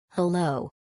Hello.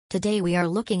 Today we are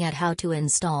looking at how to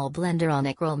install Blender on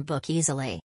a Chromebook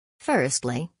easily.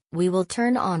 Firstly, we will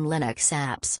turn on Linux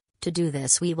apps. To do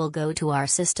this, we will go to our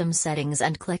system settings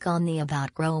and click on the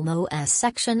About Chrome OS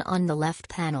section on the left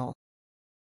panel.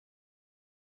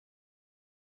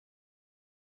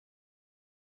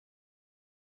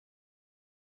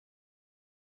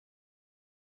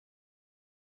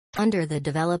 Under the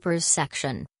Developers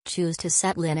section, choose to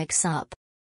set Linux up.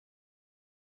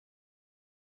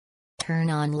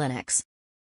 Turn on Linux.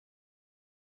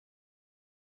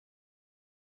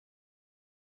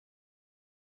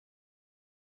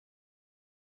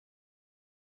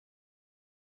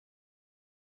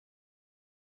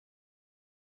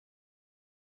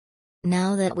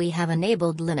 Now that we have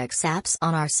enabled Linux apps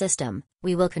on our system,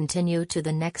 we will continue to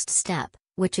the next step,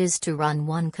 which is to run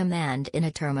one command in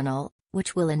a terminal,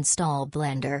 which will install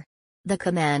Blender. The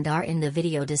command are in the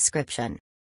video description.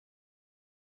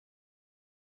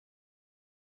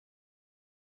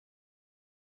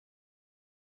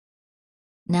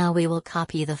 Now we will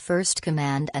copy the first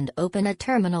command and open a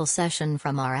terminal session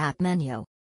from our app menu.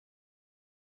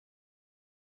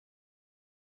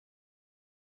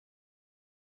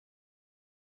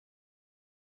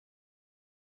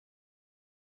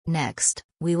 Next,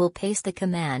 we will paste the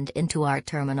command into our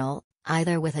terminal,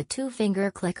 either with a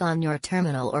two-finger click on your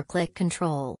terminal or click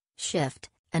Ctrl, Shift,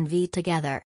 and V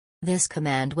together. This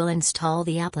command will install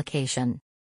the application.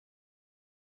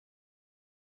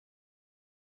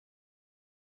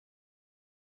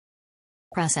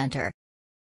 Press Enter.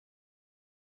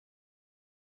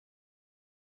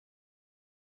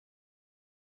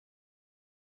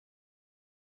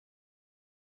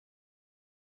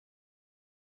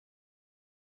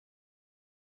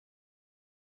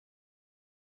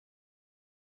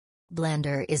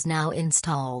 Blender is now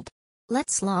installed.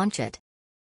 Let's launch it.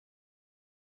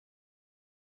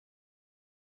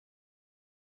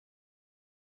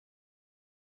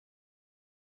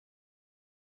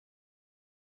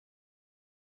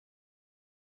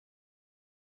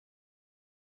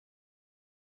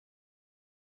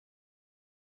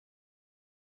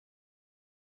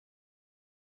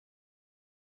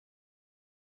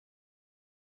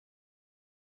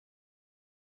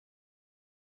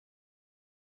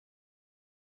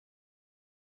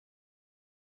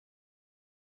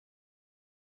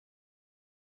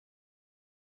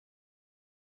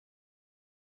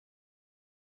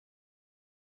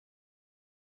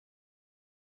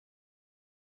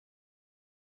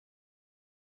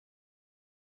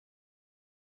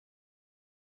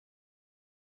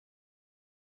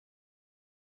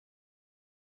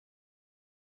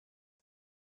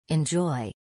 Enjoy.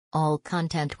 All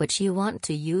content which you want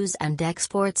to use and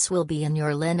exports will be in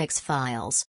your Linux files.